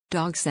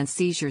Dogs sense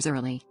seizures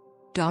early.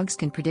 Dogs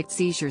can predict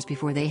seizures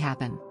before they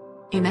happen.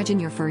 Imagine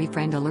your furry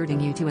friend alerting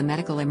you to a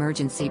medical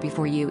emergency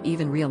before you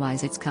even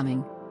realize it's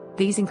coming.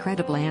 These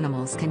incredible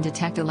animals can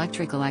detect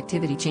electrical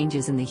activity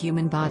changes in the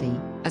human body,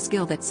 a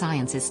skill that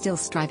science is still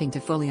striving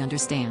to fully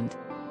understand.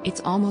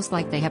 It's almost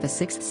like they have a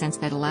sixth sense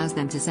that allows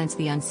them to sense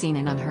the unseen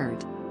and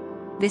unheard.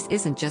 This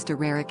isn't just a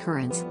rare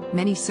occurrence,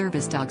 many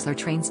service dogs are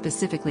trained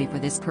specifically for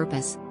this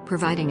purpose,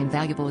 providing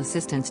invaluable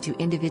assistance to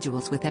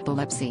individuals with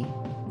epilepsy.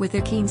 With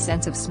their keen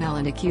sense of smell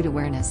and acute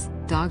awareness,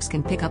 dogs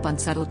can pick up on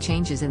subtle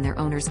changes in their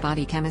owner's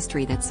body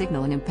chemistry that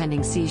signal an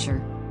impending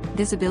seizure.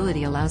 This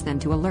ability allows them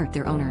to alert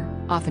their owner,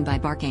 often by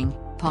barking,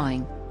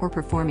 pawing, or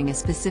performing a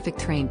specific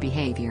trained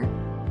behavior.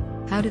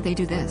 How do they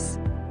do this?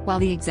 While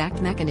the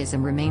exact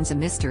mechanism remains a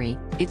mystery,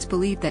 it's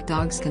believed that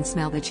dogs can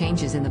smell the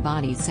changes in the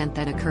body's scent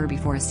that occur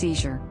before a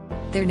seizure.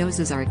 Their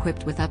noses are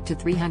equipped with up to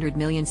 300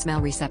 million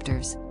smell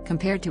receptors,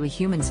 compared to a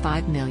human's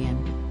 5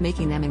 million,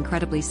 making them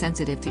incredibly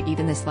sensitive to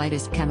even the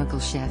slightest chemical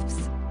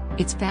shifts.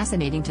 It's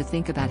fascinating to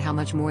think about how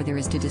much more there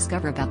is to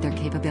discover about their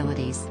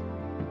capabilities.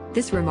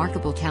 This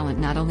remarkable talent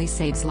not only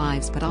saves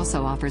lives but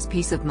also offers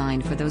peace of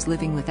mind for those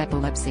living with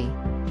epilepsy.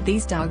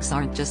 These dogs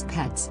aren't just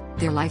pets,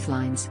 they're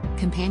lifelines,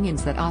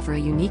 companions that offer a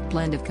unique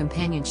blend of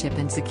companionship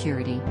and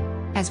security.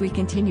 As we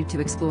continue to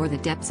explore the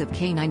depths of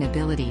canine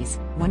abilities,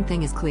 one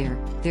thing is clear: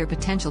 their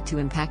potential to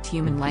impact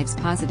human lives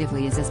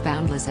positively is as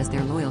boundless as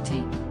their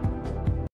loyalty.